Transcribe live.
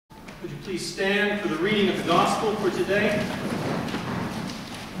Would you please stand for the reading of the Gospel for today?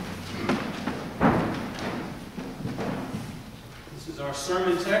 This is our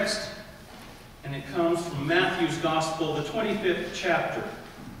sermon text, and it comes from Matthew's Gospel, the 25th chapter,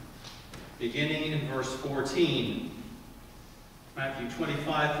 beginning in verse 14. Matthew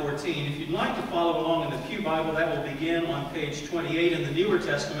 25:14. If you'd like to follow along in the Pew Bible, that will begin on page 28 in the Newer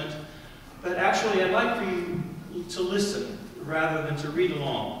Testament. But actually, I'd like for you to listen rather than to read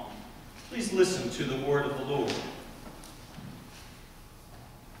along. Please listen to the word of the Lord.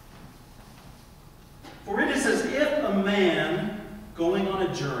 For it is as if a man going on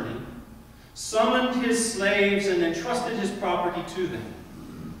a journey summoned his slaves and entrusted his property to them.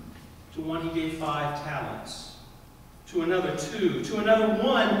 To one he gave 5 talents, to another 2, to another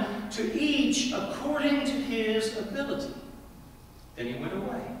 1, to each according to his ability. Then he went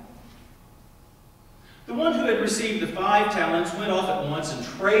away. The one who had received the 5 talents went off at once and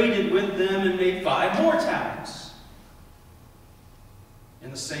traded with them and made 5 more talents.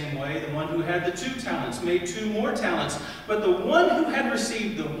 In the same way, the one who had the 2 talents made 2 more talents. But the one who had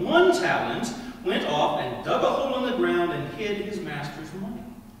received the 1 talent went off and dug a hole in the ground and hid his master's money.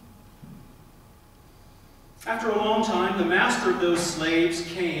 After a long time, the master of those slaves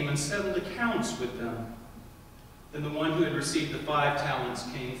came and settled accounts with them. Then the one who had received the 5 talents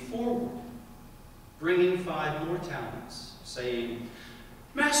came forward, bringing 5 more talents, saying,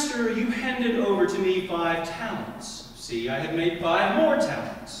 Master, you handed over to me 5 talents. See, I have made 5 more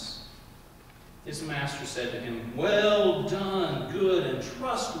talents. His master said to him, Well done, good and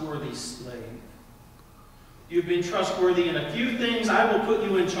trustworthy slave. You've been trustworthy in a few things. I will put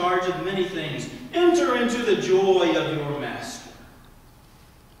you in charge of many things. Enter into the joy of your master.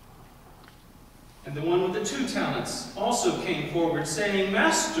 And the one with the 2 talents also came forward, saying,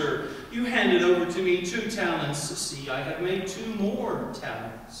 Master, you handed over to me 2 talents. See, I have made 2 more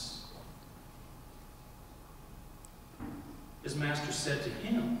talents. His master said to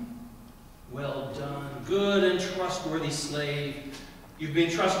him, Well done, good and trustworthy slave. You've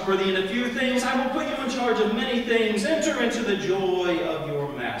been trustworthy in a few things. I will put you in charge of many things. Enter into the joy of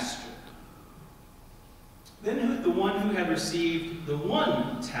your master. Then the one who had received the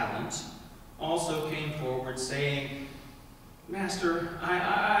 1 talent also came forward, saying, Master,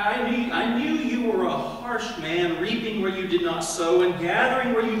 I knew you were a harsh man, reaping where you did not sow and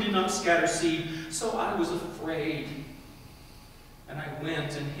gathering where you did not scatter seed. So I was afraid, and I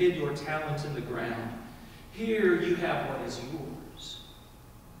went and hid your talent in the ground. Here you have what is yours.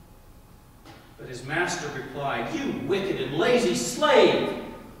 But his master replied, You wicked and lazy slave!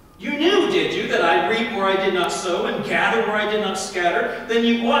 You knew, did you, that I reap where I did not sow and gather where I did not scatter? Then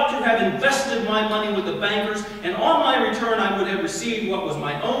you ought to have invested my money with the bankers, and on my return I would have received what was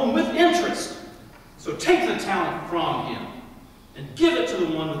my own with interest. So take the talent from him and give it to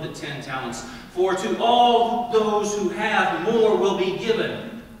the one with the 10 talents. For to all those who have, more will be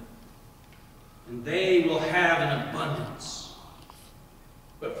given, and they will have an abundance.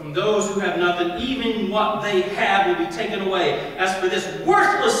 But from those who have nothing, even what they have will be taken away. As for this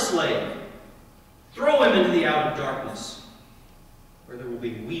worthless slave, throw him into the outer darkness, where there will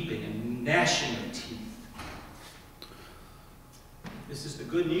be weeping and gnashing of teeth. This is the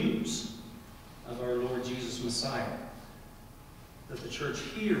good news of our Lord Jesus Messiah, that the church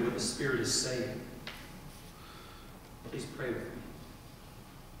hear what the Spirit is saying. Please pray with me.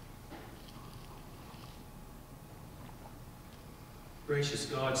 Gracious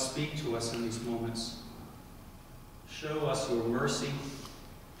God, speak to us in these moments. Show us your mercy.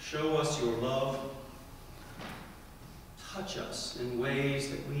 Show us your love. Touch us in ways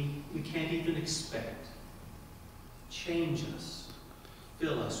that we can't even expect. Change us.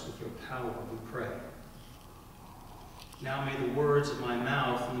 Fill us with your power, we pray. Now may the words of my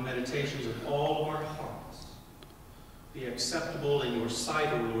mouth and the meditations of all of our hearts be acceptable in your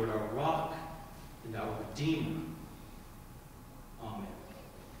sight, O Lord, our rock and our Redeemer. Amen.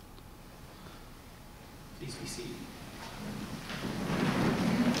 Please be seated.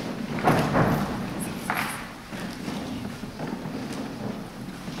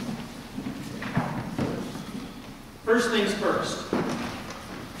 First things first.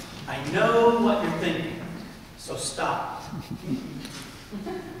 I know what you're thinking, so stop.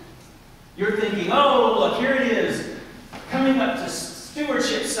 You're thinking, oh, look, here it is. Coming up to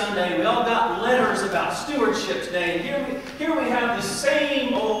Stewardship Sunday, we all got letters about stewardship today. And here we have the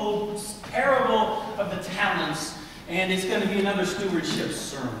same old parable of the talents, and it's going to be another stewardship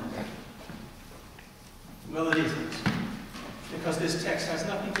sermon. Well, it isn't, because this text has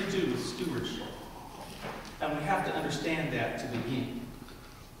nothing to do with stewardship. And we have to understand that to begin.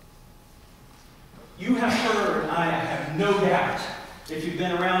 You have heard, I have no doubt, If you've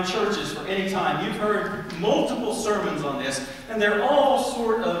been around churches for any time, you've heard multiple sermons on this, and they're all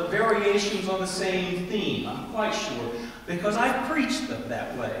sort of variations on the same theme, I'm quite sure, because I've preached them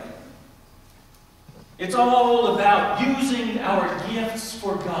that way. It's all about using our gifts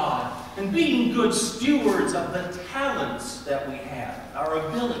for God and being good stewards of the talents that we have, our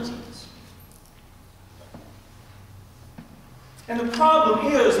abilities. And the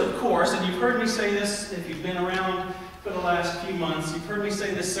problem is, of course, and you've heard me say this if you've been around for the last few months, you've heard me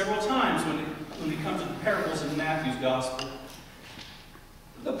say this several times when we come to the parables in Matthew's Gospel.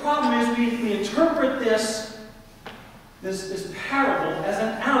 The problem is we interpret this parable as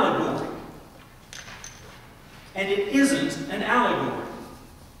an allegory. And it isn't an allegory.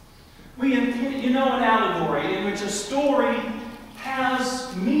 You know an allegory in which a story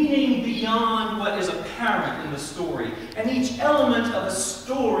has meaning beyond what is apparent in the story. And each element of a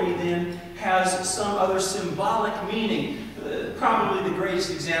story then has some other symbolic meaning. Probably the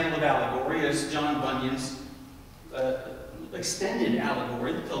greatest example of allegory is John Bunyan's extended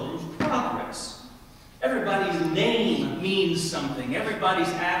allegory, The Pilgrim's Progress. Everybody's name means something. Everybody's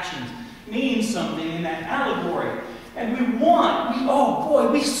actions mean something in that allegory. And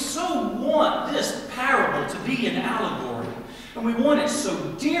we so want this parable to be an allegory. And we want it so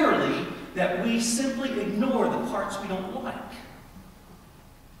dearly that we simply ignore the parts we don't like.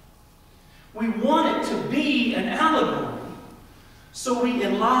 We want it to be an allegory, so we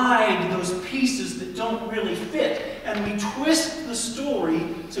elide those pieces that don't really fit, and we twist the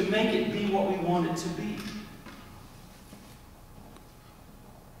story to make it be what we want it to be.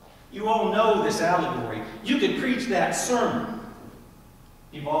 You all know this allegory. You could preach that sermon.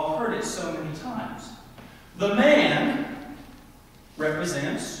 You've all heard it so many times. The man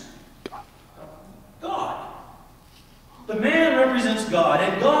represents God. The man represents God,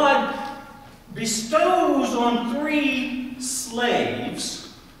 and God bestows on 3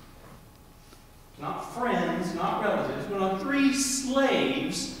 slaves, not friends, not relatives, but on 3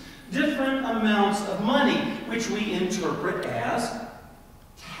 slaves, different amounts of money, which we interpret as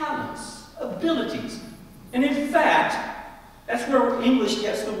talents, abilities. And in fact, that's where English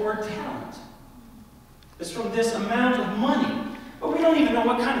gets the word talent. It's from this amount of money. But we don't even know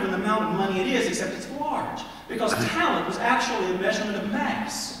what kind of an amount of money it is, except it's large. Because talent was actually a measurement of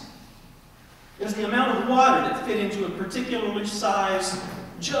mass. It was the amount of water that fit into a particularly sized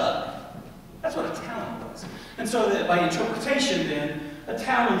jug. That's what a talent was. And so that by interpretation then, a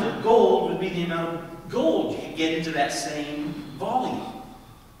talent of gold would be the amount of gold you could get into that same volume.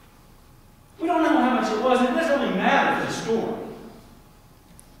 We don't know how much it was, and it doesn't really matter for the story.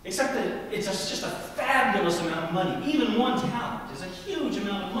 Except that it's just a fabulous amount of money. Even 1 talent is a huge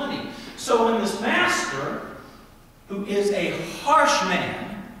amount of money. So when this master, who is a harsh man,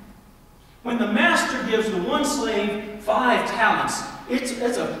 when the master gives the 1 slave 5 talents,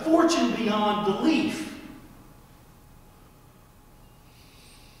 it's a fortune beyond belief.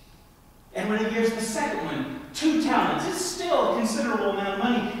 And when he gives the second one 2 talents, it's still a considerable amount of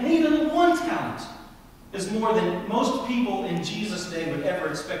money. And even 1 talent is more than most people in Jesus' day would ever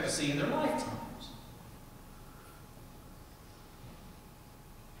expect to see in their lifetimes.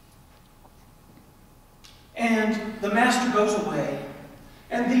 And the master goes away,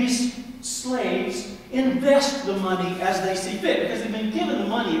 and these slaves invest the money as they see fit, because they've been given the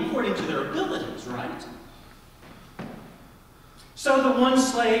money according to their abilities, right? So the 1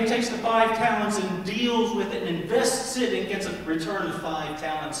 slave takes the 5 talents and deals with it and invests it and gets a return of 5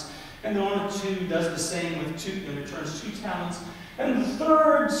 talents. And the 1 or 2 does the same with 2 and returns 2 talents. And the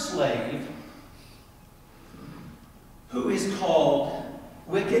 3rd slave, who is called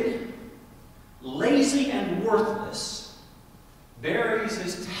wicked, lazy, and worthless, buries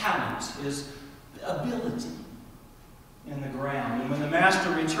his talent, his ability, in the ground. And when the master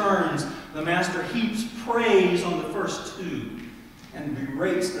returns, the master heaps praise on the first 2 and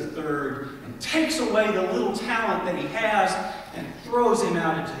berates the 3rd and takes away the little talent that he has and throws him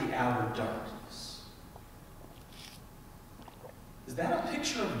out into the outer darkness. Is that a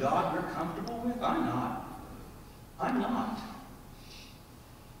picture of God we're comfortable with? I'm not. I'm not.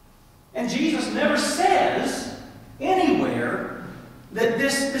 And Jesus never says anywhere that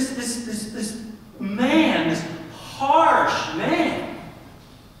this man, this harsh man,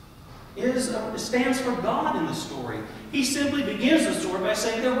 stands for God in the story. He simply begins the story by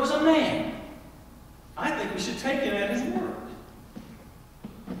saying there was a man. I think we should take him at his word.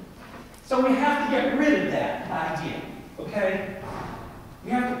 So we have to get rid of that idea, okay?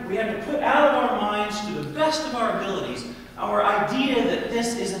 We have to put out of our minds, to the best of our abilities, our idea that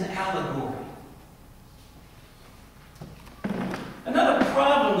this is an allegory. Another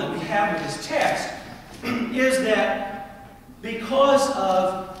problem that we have with this text is that because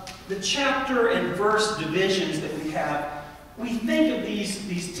of the chapter and verse divisions that we have, we think of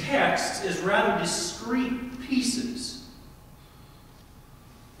these texts as rather discrete pieces.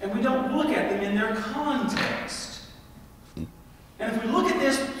 And we don't look at them in their context. And if we look at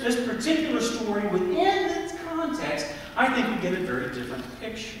this particular story within its context, I think we get a very different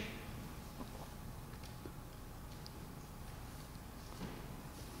picture.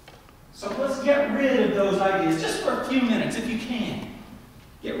 So let's get rid of those ideas, just for a few minutes, if you can.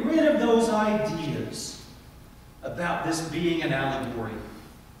 Get rid of those ideas about this being an allegory.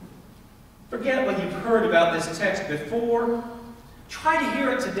 Forget what you've heard about this text before. Try to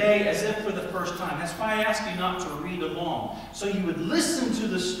hear it today as if for the first time. That's why I ask you not to read along, so you would listen to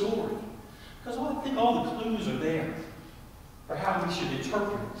the story. Because I think all the clues are there for how we should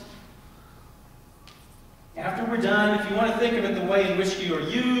interpret it. After we're done, if you want to think of it the way in which you are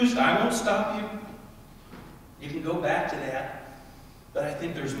used, I won't stop you. You can go back to that. But I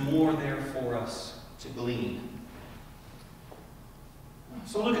think there's more there for us to glean.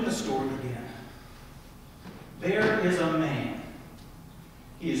 So look at the story again. There is a man.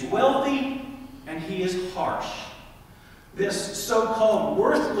 He is wealthy and he is harsh. This so-called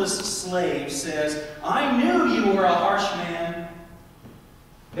worthless slave says, I knew you were a harsh man,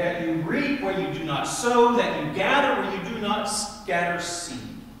 that you reap where you do not sow, that you gather where you do not scatter seed.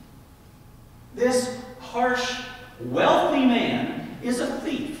 This harsh, wealthy man is a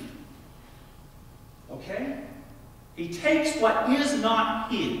thief. Okay? He takes what is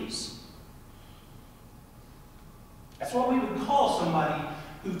not his. That's what we would call somebody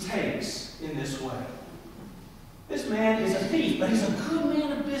who takes in this way. This man is a thief, but he's a good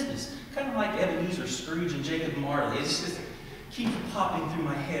man of business. Kind of like Ebenezer Scrooge and Jacob Marley. It just keeps popping through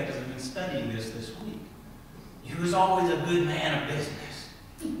my head as I've been studying this week. He was always a good man of business.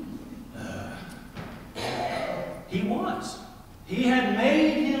 He was. He had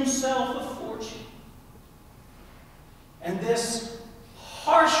made himself a fortune. And this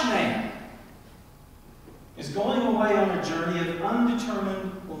harsh man is going away on a journey of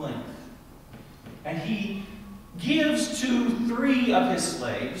undetermined length. And he gives to 3 of his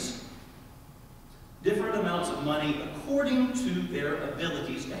slaves different amounts of money according to their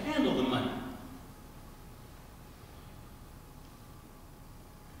abilities to handle the money.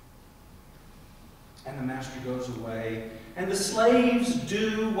 And the master goes away, and the slaves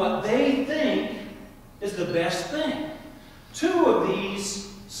do what they think is the best thing. 2 of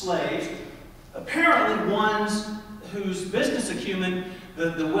these slaves, apparently ones whose business acumen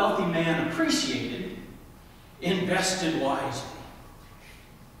the wealthy man appreciated, invested wisely.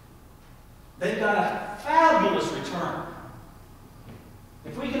 They got a fabulous return.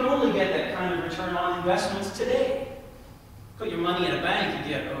 If we could only get that kind of return on investments today, put your money in a bank,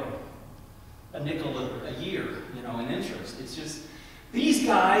 you get a nickel a year, in interest. It's just, these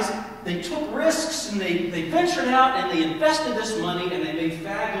guys, they took risks and they ventured out and they invested this money and they made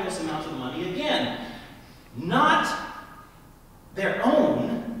fabulous amounts of money again. Not their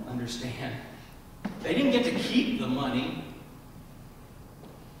own, understand. They didn't get to keep the money.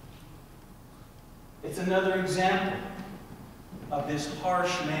 It's another example of this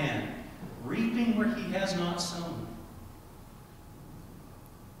harsh man reaping where he has not sown.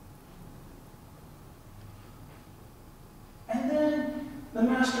 And then the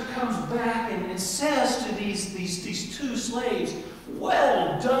master comes back and says to these 2 slaves,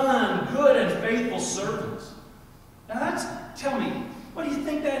 well done, good and faithful servants. Now tell me, what do you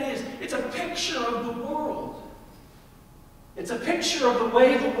think that is? It's a picture of the world. It's a picture of the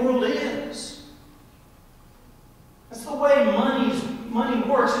way the world is. That's the way money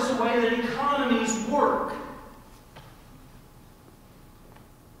works. It's the way that economies work.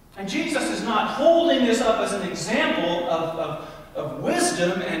 And Jesus is not holding this up as an example of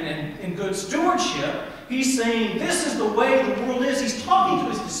wisdom and good stewardship. He's saying this is the way the world is. He's talking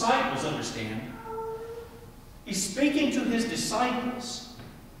to his disciples, understand? He's speaking to his disciples.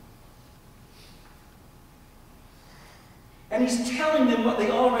 And he's telling them what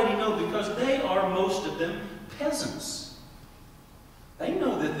they already know because they are, most of them, peasants. They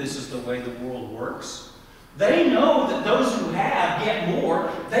know that this is the way the world works. They know that those who have get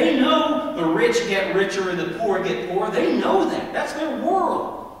more. They know the rich get richer and the poor get poorer. They know that. That's their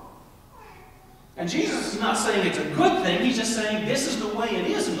world. And Jesus is not saying it's a good thing. He's just saying this is the way it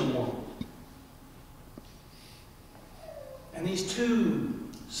is in the world. And these 2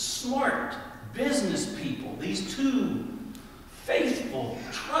 smart business people, these 2 faithful,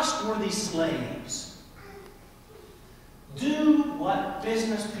 trustworthy slaves, do what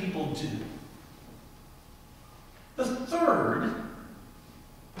business people do. The 3rd,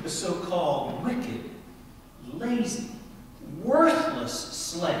 the so-called wicked, lazy, worthless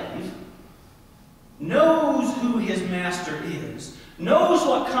slave knows who his master is, knows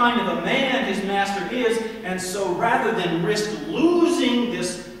what kind of a man his master is, and so rather than risk losing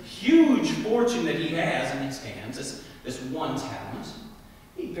this huge fortune that he has in his hands, this one talent,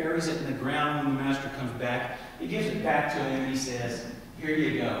 he buries it in the ground. When the master comes back, he gives it back to him and he says, "Here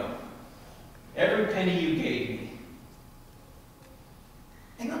you go. Every penny you gave me."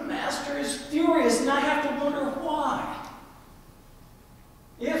 And the master is furious, and I have to wonder why.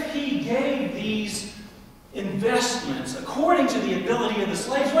 If he gave these investments according to the ability of the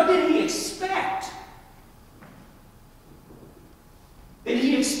slaves, what did he expect? Did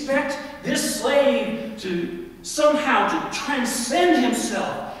he expect this slave to somehow to transcend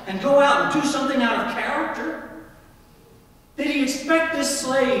himself and go out and do something out of character? Did he expect this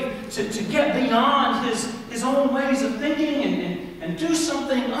slave to get beyond his own ways of thinking and do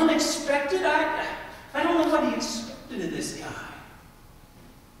something unexpected? I don't know what he expected of this guy.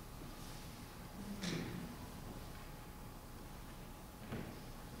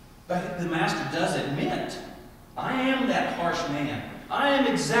 But the master does admit, I am that harsh man. I am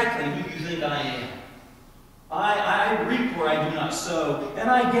exactly who you think I am. I reap where I do not sow, and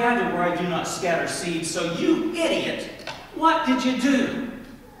I gather where I do not scatter seed. So you idiot, what did you do?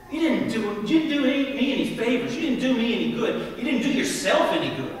 You didn't do me any favors. You didn't do me any good. You didn't do yourself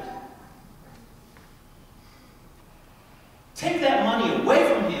any good. Take that money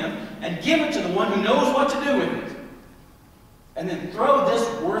away from him and give it to the one who knows what to do with it. And then throw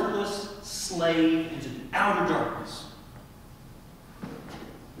this worthless slave into the outer darkness.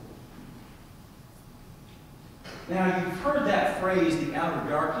 Now, you've heard that phrase, the outer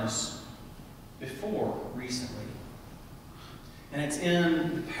darkness, before recently. And it's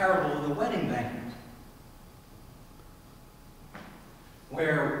in the parable of the wedding banquet,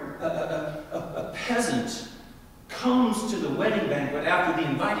 where a peasant comes to the wedding banquet after the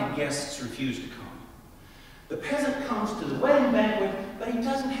invited guests refuse to come. The peasant comes to the wedding banquet, but he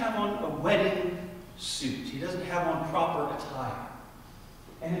doesn't have on a wedding suit. He doesn't have on proper attire.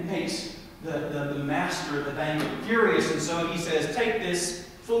 And it makes the master of the banquet furious, and so he says, "Take this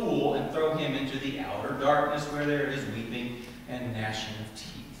fool and throw him into the outer darkness where there is weeping and gnashing of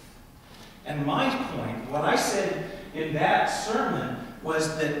teeth." And my point, what I said in that sermon,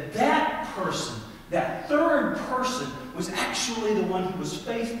 was that that person, that third person, was actually the one who was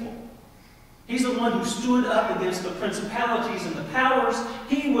faithful. He's the one who stood up against the principalities and the powers.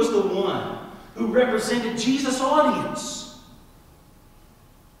 He was the one who represented Jesus' audience.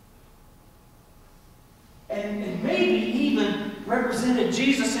 And maybe even represented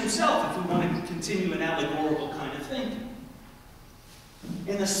Jesus himself, if we want to continue an allegorical kind of thinking.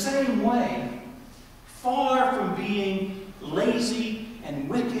 In the same way, far from being lazy and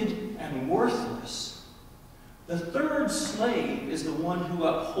wicked and worthless, the third slave is the one who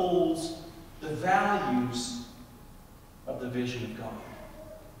upholds the values of the vision of God.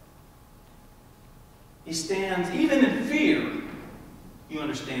 He stands, even in fear, you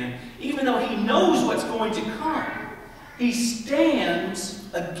understand, even though he knows what's going to come, he stands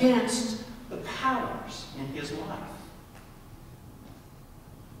against the powers in his life.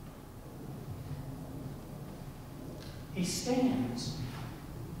 He stands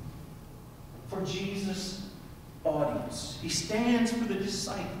for Jesus' audience. He stands for the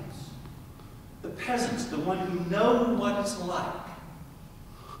disciples, the peasants, the one who know what it's like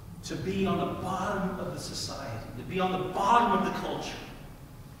to be on the bottom of the society, to be on the bottom of the culture.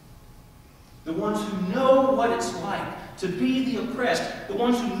 The ones who know what it's like to be the oppressed. The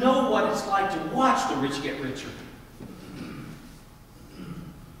ones who know what it's like to watch the rich get richer.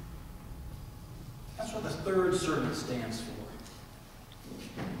 That's what the third servant stands for.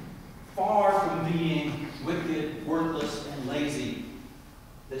 Far from being wicked, worthless, and lazy,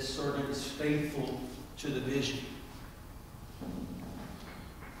 this servant is faithful to the vision.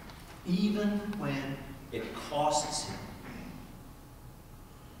 Even when it costs him.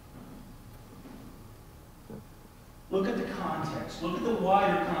 Look at the context. Look at the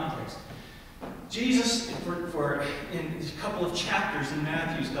wider context. Jesus, in a couple of chapters in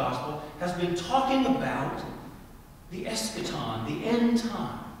Matthew's Gospel, has been talking about the eschaton, the end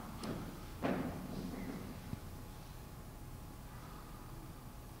time.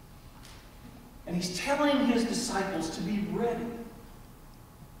 And he's telling his disciples to be ready.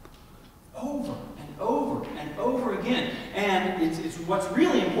 Over and over and over again. And it's what's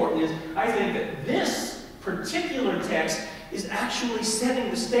really important is, I think, that this particular text is actually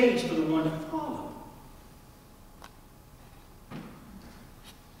setting the stage for the one to follow.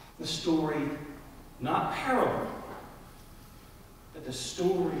 The story, not parable, but the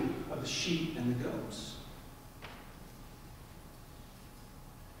story of the sheep and the goats.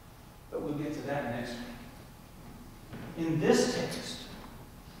 But we'll get to that next week. In this text,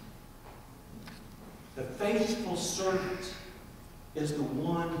 the faithful servant is the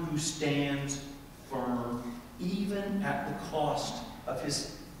one who stands firm even at the cost of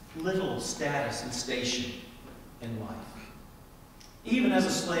his little status and station in life. Even as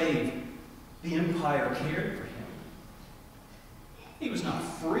a slave, the empire cared for him. He was not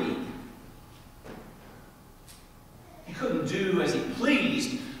free. He couldn't do as he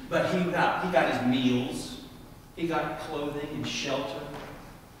pleased, but he got his meals. He got clothing and shelter.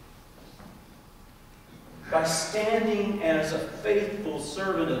 By standing as a faithful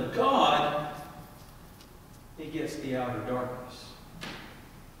servant of God, he gets the outer darkness.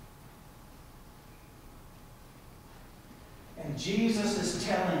 And Jesus is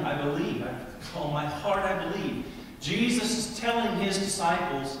telling, I believe, with all my heart I believe, Jesus is telling his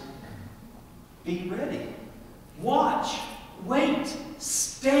disciples, be ready. Watch. Wait.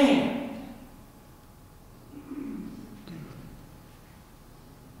 Stand.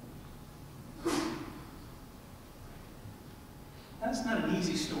 That's not an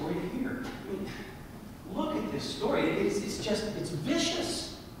easy story to hear. I mean, look at this story. It's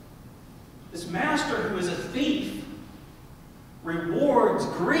vicious. This master who is a thief rewards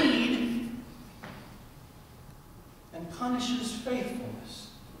greed and punishes faithfulness.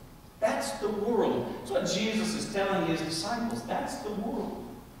 That's the world. That's what Jesus is telling his disciples. That's the world.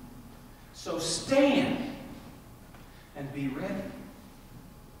 So stand and be ready.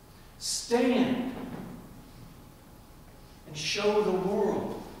 Stand and show the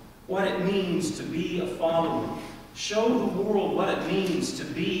world what it means to be a follower. Show the world what it means to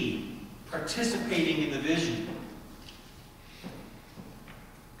be participating in the vision.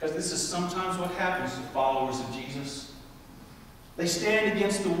 Because this is sometimes what happens to followers of Jesus. They stand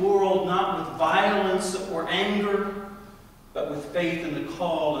against the world not with violence or anger, but with faith in the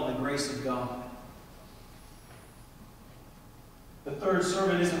call and the grace of God. The third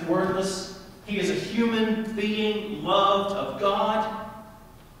servant isn't worthless. He is a human being loved of God,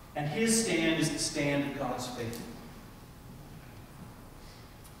 and his stand is the stand of God's faith.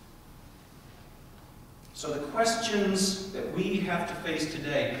 So the questions that we have to face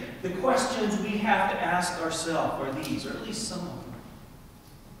today, the questions we have to ask ourselves are these, or at least some of them.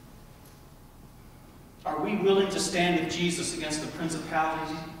 Are we willing to stand with Jesus against the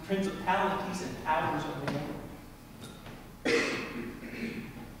principalities and powers of the world?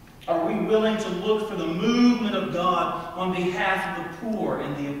 Are we willing to look for the movement of God on behalf of the poor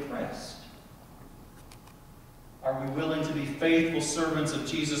and the oppressed? Are we willing to be faithful servants of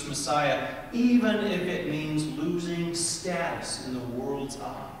Jesus Messiah, even if it means losing status in the world's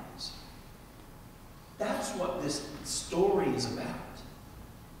eyes? That's what this story is about.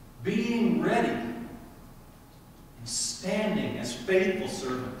 Being ready and standing as faithful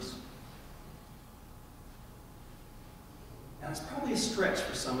servants. Now, it's probably a stretch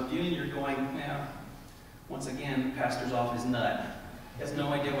for some of you, and you're going, now, once again, the pastor's off his nut. He has no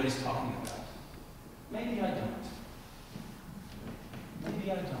idea what he's talking about. Maybe I don't.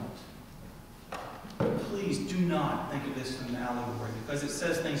 Maybe I don't. But please do not think of this as an allegory, because it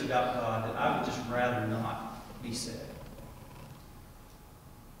says things about God that I would just rather not be said.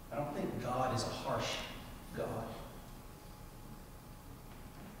 I don't think God is a harsh God.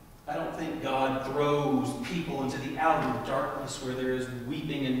 I don't think God throws people into the outer darkness where there is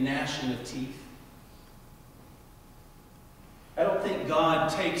weeping and gnashing of teeth. I don't think God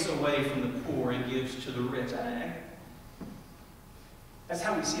takes away from the poor and gives to the rich. That's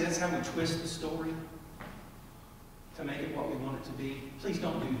how we see it. That's how we twist the story to make it what we want it to be. Please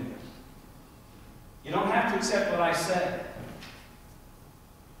don't do that. You don't have to accept what I say.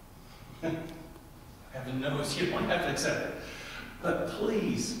 Heaven knows you don't have to accept it. But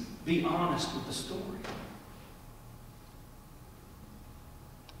please be honest with the story.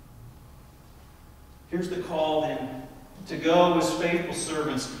 Here's the call then, to go as faithful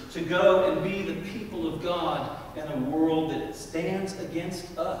servants, to go and be the people of God in a world that stands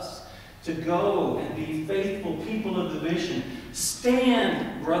against us, to go and be faithful people of the vision.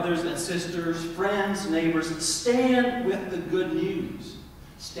 Stand, brothers and sisters, friends, neighbors, stand with the good news.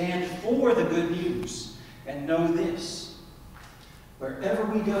 Stand for the good news. And know this, wherever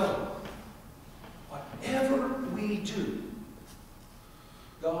we go, whatever we do,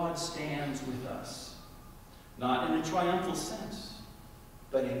 God stands with us. Not in a triumphal sense,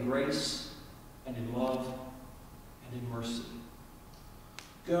 but in grace and in love and in mercy.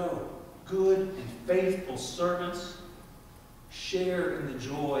 Go, good and faithful servants, share in the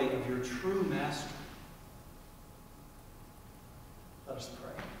joy of your true master. Let us pray.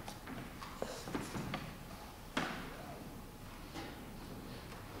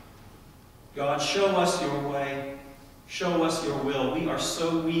 God, show us your way. Show us your will. We are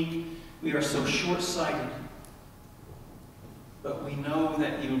so weak. We are so short-sighted. But we know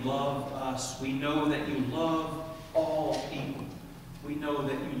that you love us. We know that you love all people. We know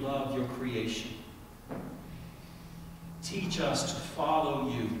that you love your creation. Teach us to follow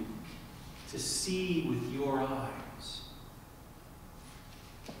you, to see with your eyes.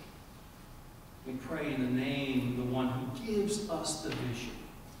 We pray in the name of the one who gives us the vision,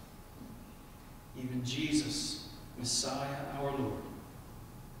 even Jesus, Messiah, our Lord.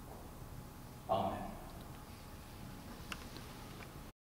 Amen.